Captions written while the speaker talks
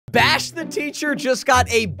Bash the Teacher just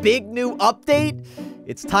got a big new update.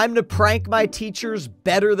 It's time to prank my teachers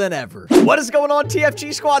better than ever. What is going on,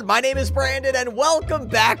 TFG Squad? My name is Brandon, and welcome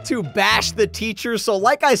back to Bash the Teacher. So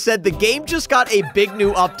like I said, the game just got a big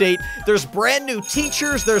new update. There's brand new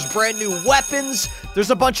teachers. There's brand new weapons.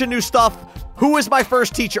 There's a bunch of new stuff. Who is my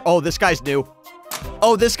first teacher? Oh, this guy's new.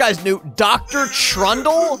 Oh, this guy's new. Dr.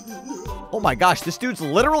 Trundle? Oh my gosh, this dude's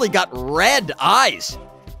literally got red eyes.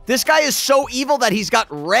 This guy is so evil that he's got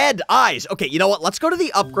red eyes. Okay, you know what? Let's go to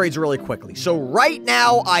the upgrades really quickly. So right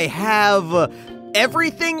now, I have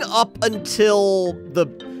everything up until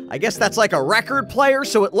I guess that's like a record player.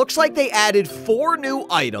 So it looks like they added 4 new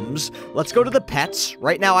items. Let's go to the pets.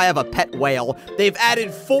 Right now, I have a pet whale. They've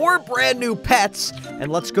added 4 brand new pets.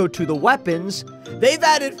 And let's go to the weapons. They've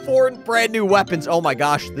added 4 brand new weapons. Oh my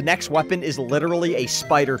gosh, the next weapon is literally a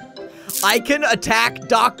spider. I can attack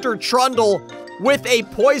Dr. Trundle with a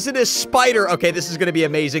poisonous spider. Okay, this is gonna be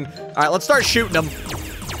amazing. All right, let's start shooting them.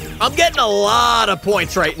 I'm getting a lot of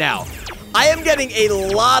points right now. I am getting a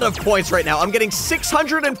lot of points right now. I'm getting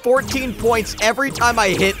 614 points every time I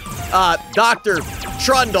hit Dr.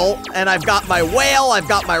 Trundle. And I've got my whale, I've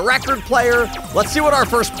got my record player. Let's see what our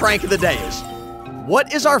first prank of the day is.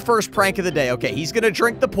 What is our first prank of the day? Okay, he's gonna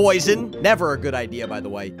drink the poison. Never a good idea, by the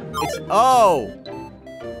way. Oh,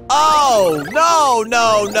 no.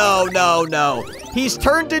 He's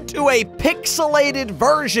turned into a pixelated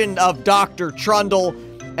version of Dr. Trundle,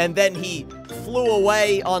 and then he flew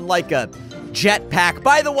away on like a jetpack.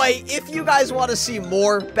 By the way, if you guys want to see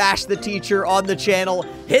more Bash the Teacher on the channel,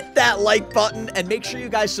 hit that like button and make sure you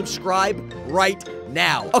guys subscribe right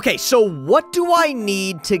now. Okay, so what do I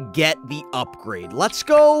need to get the upgrade? Let's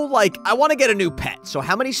go, I want to get a new pet. So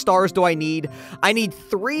how many stars do I need? I need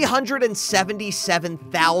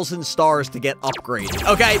 377,000 stars to get upgraded.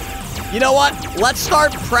 Okay, you know what? Let's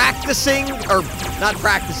start practicing, or not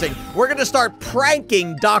practicing. We're going to start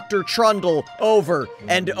pranking Dr. Trundle over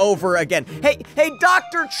and over again. Hey,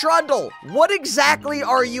 Dr. Trundle, what exactly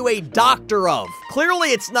are you a doctor of?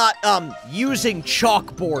 Clearly it's not, using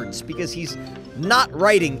chalkboards, because he's not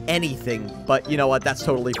writing anything, but you know what? That's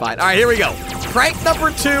totally fine. All right, here we go. Prank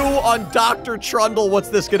number 2 on Dr. Trundle. What's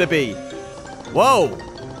this gonna be? Whoa.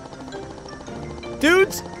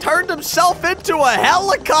 Dude's turned himself into a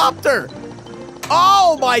helicopter.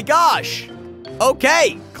 Oh my gosh.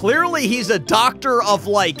 Okay, clearly he's a doctor of,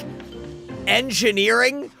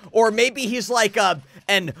 engineering, or maybe he's like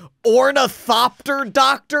an ornithopter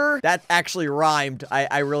doctor. That actually rhymed.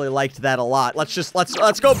 I really liked that a lot.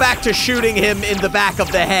 Let's go back to shooting him in the back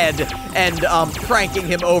of the head and pranking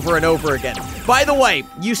him over and over again. By the way,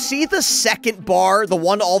 you see the second bar, the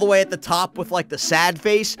one all the way at the top with the sad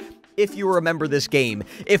face? If you remember this game,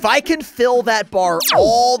 if I can fill that bar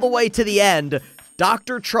all the way to the end,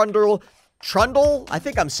 Dr. Trundle, I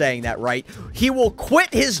think I'm saying that right. He will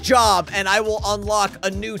quit his job and I will unlock a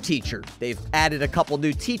new teacher. They've added a couple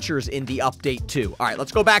new teachers in the update too. All right,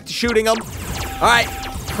 let's go back to shooting them. All right,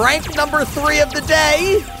 prank number 3 of the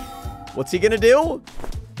day. What's he gonna do?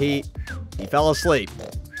 He fell asleep.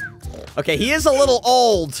 Okay, he is a little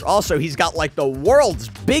old. Also, he's got the world's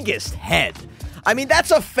biggest head. I mean, that's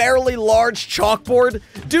a fairly large chalkboard.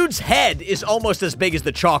 Dude's head is almost as big as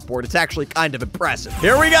the chalkboard. It's actually kind of impressive.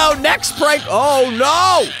 Here we go. Next prank. Oh,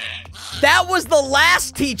 no. That was the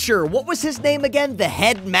last teacher. What was his name again? The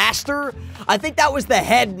headmaster? I think that was the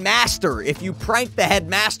headmaster. If you prank the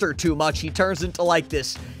headmaster too much, he turns into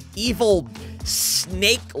this evil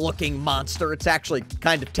snake-looking monster. It's actually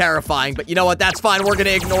kind of terrifying, but you know what? That's fine. We're going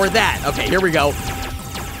to ignore that. Okay, here we go.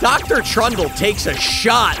 Dr. Trundle takes a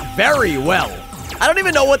shot very well. I don't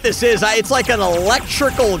even know what this is. It's like an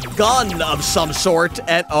electrical gun of some sort.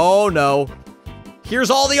 And oh no.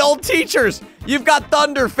 Here's all the old teachers. You've got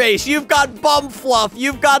Thunderface. You've got Bumfluff.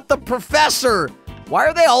 You've got the professor. Why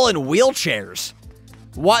are they all in wheelchairs?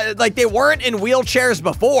 Why? They weren't in wheelchairs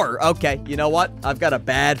before. Okay, you know what? I've got a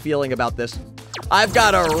bad feeling about this. I've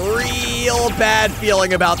got a real bad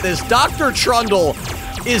feeling about this. Dr. Trundle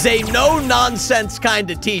is a no-nonsense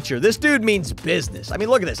kind of teacher. This dude means business. I mean,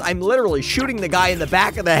 look at this. I'm literally shooting the guy in the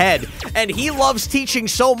back of the head, and he loves teaching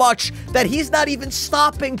so much that he's not even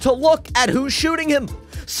stopping to look at who's shooting him.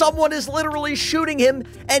 Someone is literally shooting him,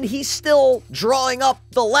 and he's still drawing up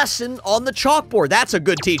the lesson on the chalkboard. That's a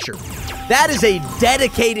good teacher. That is a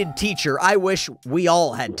dedicated teacher. I wish we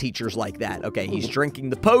all had teachers like that. Okay, he's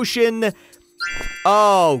drinking the potion.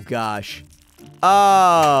 Oh, gosh.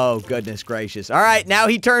 Oh, goodness gracious. All right, now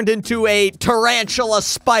he turned into a tarantula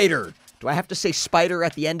spider. Do I have to say spider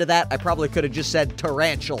at the end of that? I probably could have just said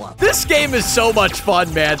tarantula. This game is so much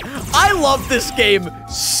fun, man. I love this game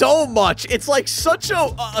so much. It's like such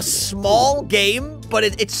a small game, but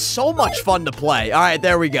it's so much fun to play. All right,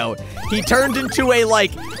 there we go. He turned into a,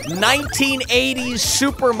 like, 1980s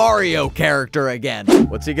Super Mario character again.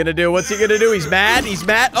 What's he gonna do? What's he gonna do? He's mad? He's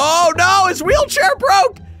mad? Oh, no! His wheelchair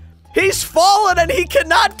broke! He's fallen and he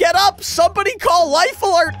cannot get up! Somebody call Life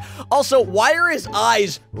Alert! Also, why are his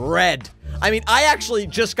eyes red? I mean, I actually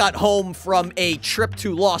just got home from a trip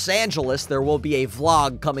to Los Angeles. There will be a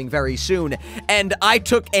vlog coming very soon. And I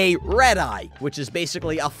took a red eye, which is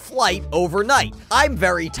basically a flight overnight. I'm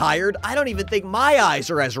very tired. I don't even think my eyes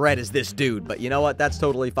are as red as this dude. But you know what? That's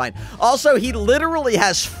totally fine. Also, he literally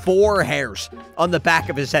has 4 hairs on the back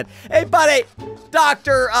of his head. Hey, buddy.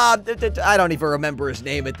 Doctor, I don't even remember his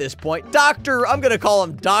name at this point. Doctor, I'm gonna call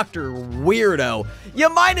him Dr. Weirdo. You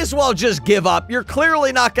might as well just give up. You're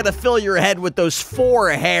clearly not gonna fill your head with those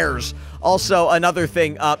 4 hairs. Also, another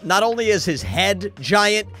thing, not only is his head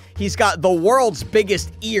giant, he's got the world's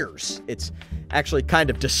biggest ears. It's actually kind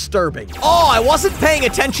of disturbing. Oh, I wasn't paying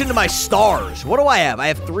attention to my stars. What do I have? I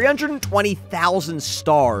have 320,000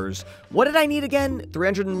 stars. What did I need again?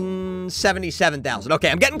 377,000. Okay,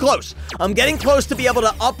 I'm getting close. I'm getting close to be able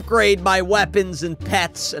to upgrade my weapons and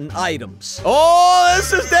pets and items. Oh,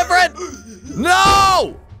 this is different.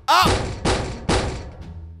 No! Oh!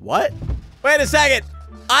 What? Wait a second.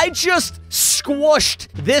 I just squished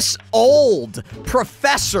this old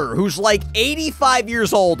professor who's like 85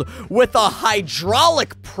 years old with a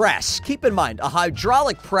hydraulic press. Keep in mind, a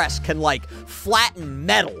hydraulic press can like flatten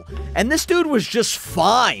metal. And this dude was just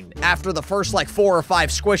fine after the first like 4 or 5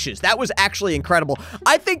 squishes. That was actually incredible.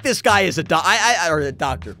 I think this guy is a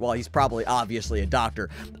doctor. Well, he's probably obviously a doctor.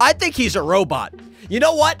 I think he's a robot. You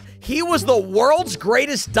know what? He was the world's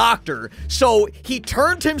greatest doctor, so he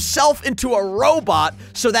turned himself into a robot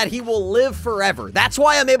so that he will live forever. That's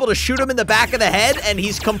why I'm able to shoot him in the back of the head, and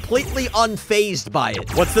he's completely unfazed by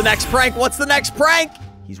it. What's the next prank? What's the next prank?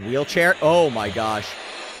 He's wheelchair. Oh my gosh.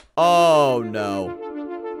 Oh no.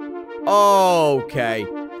 Okay.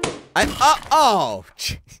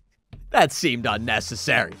 That seemed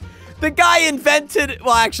unnecessary. The guy invented,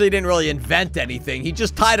 well, actually, he didn't really invent anything. He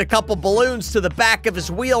just tied a couple balloons to the back of his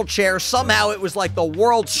wheelchair. Somehow it was like the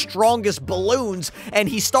world's strongest balloons, and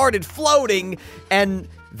he started floating, and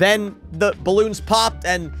then the balloons popped,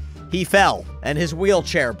 and he fell, and his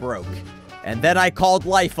wheelchair broke. And then I called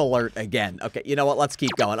Life Alert again. Okay, you know what? Let's keep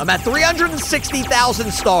going. I'm at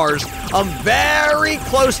 360,000 stars. I'm very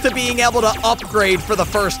close to being able to upgrade for the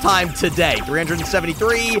first time today.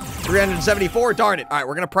 373, 374. Darn it. All right,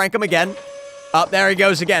 we're going to prank him again. Oh, there he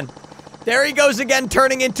goes again. There he goes again,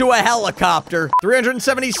 turning into a helicopter.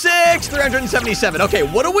 376, 377. Okay,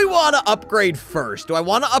 what do we want to upgrade first? Do I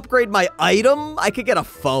want to upgrade my item? I could get a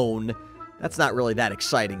phone. That's not really that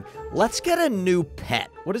exciting. Let's get a new pet.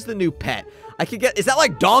 What is the new pet? I could get, is that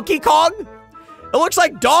like Donkey Kong? It looks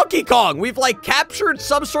like Donkey Kong. We've like captured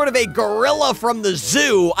some sort of a gorilla from the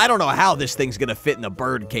zoo. I don't know how this thing's gonna fit in a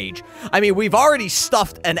bird cage. I mean, we've already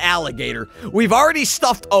stuffed an alligator. We've already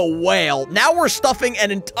stuffed a whale. Now we're stuffing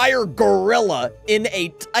an entire gorilla in a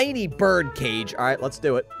tiny bird cage. All right, let's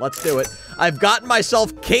do it. Let's do it. I've gotten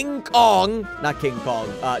myself King Kong, not King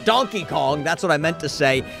Kong, Donkey Kong. That's what I meant to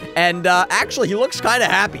say. And actually, he looks kind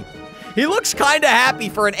of happy. He looks kind of happy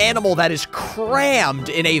for an animal that is crammed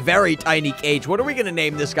in a very tiny cage. What are we going to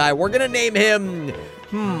name this guy? We're going to name him,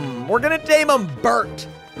 we're going to name him Bert.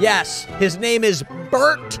 Yes, his name is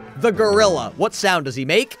Bert the Gorilla. What sound does he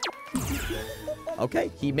make?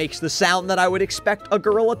 Okay, he makes the sound that I would expect a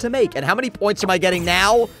gorilla to make. And how many points am I getting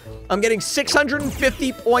now? I'm getting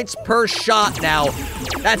 650 points per shot now.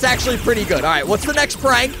 That's actually pretty good. All right, what's the next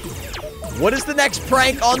prank? What is the next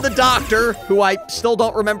prank on the doctor, who I still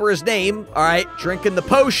don't remember his name? All right, drinking the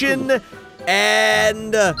potion,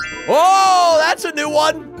 and... oh, that's a new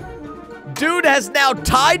one! Dude has now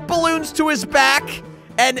tied balloons to his back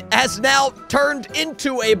and has now turned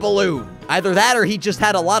into a balloon. Either that or he just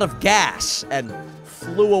had a lot of gas and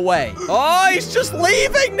flew away. Oh, he's just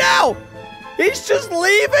leaving now! He's just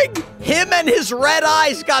leaving! Him and his red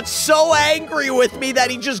eyes got so angry with me that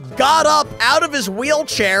he just got up out of his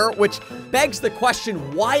wheelchair, which begs the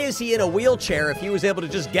question, why is he in a wheelchair if he was able to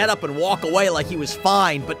just get up and walk away like he was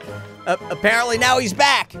fine? But apparently now he's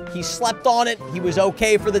back. He slept on it. He was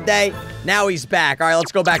okay for the day. Now he's back. All right,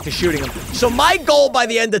 let's go back to shooting him. So my goal by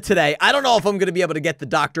the end of today, I don't know if I'm going to be able to get the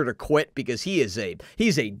doctor to quit because he's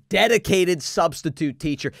a dedicated substitute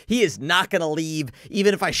teacher. He is not going to leave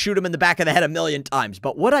even if I shoot him in the back of the head 1,000,000 times.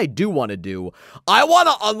 But what I do want to do, I want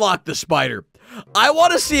to unlock the spider. I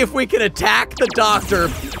want to see if we can attack the doctor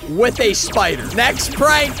with a spider. Next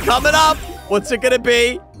prank coming up. What's it going to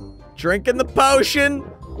be? Drinking the potion.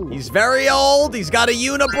 He's very old. He's got a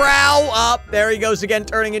unibrow. Up, there he goes again,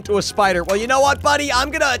 turning into a spider. Well, you know what, buddy?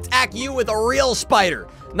 I'm gonna attack you with a real spider.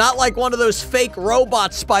 Not like one of those fake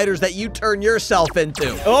robot spiders that you turn yourself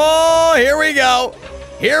into. Oh, here we go.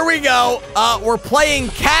 Here we go. We're playing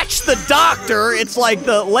Catch the Doctor. It's like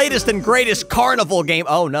the latest and greatest carnival game.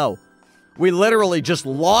 Oh, no. We literally just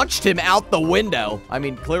launched him out the window. I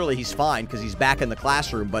mean, clearly he's fine because he's back in the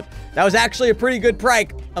classroom, but that was actually a pretty good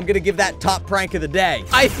prank. I'm gonna give that top prank of the day.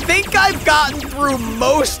 I think I've gotten through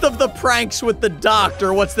most of the pranks with the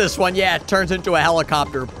doctor. What's this one? Yeah, it turns into a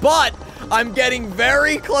helicopter, but I'm getting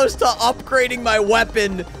very close to upgrading my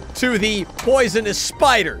weapon to the poisonous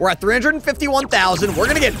spider. We're at 351,000. We're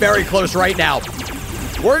gonna get very close right now.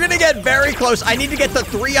 We're gonna get very close. I need to get to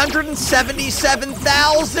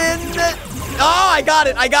 377,000. Oh, I got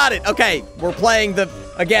it. I got it. Okay, we're playing the,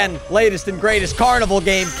 again, latest and greatest carnival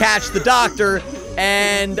game, Catch the Doctor,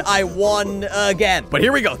 and I won again. But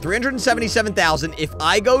here we go, 377,000. If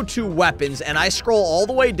I go to weapons and I scroll all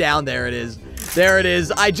the way down, there it is. There it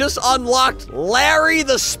is. I just unlocked Larry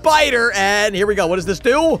the Spider, and here we go. What does this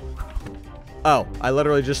do? Oh, I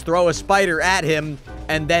literally just throw a spider at him,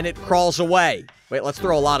 and then it crawls away. Wait, let's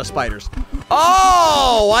throw a lot of spiders.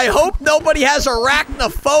 Oh, I hope nobody has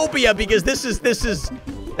arachnophobia because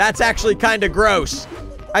that's actually kind of gross.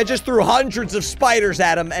 I just threw hundreds of spiders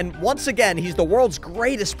at him, and once again, he's the world's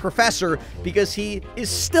greatest professor because he is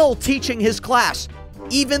still teaching his class,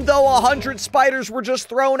 even though 100 spiders were just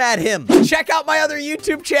thrown at him. Check out my other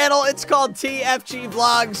YouTube channel. It's called TFG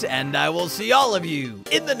Vlogs, and I will see all of you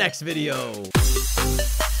in the next video.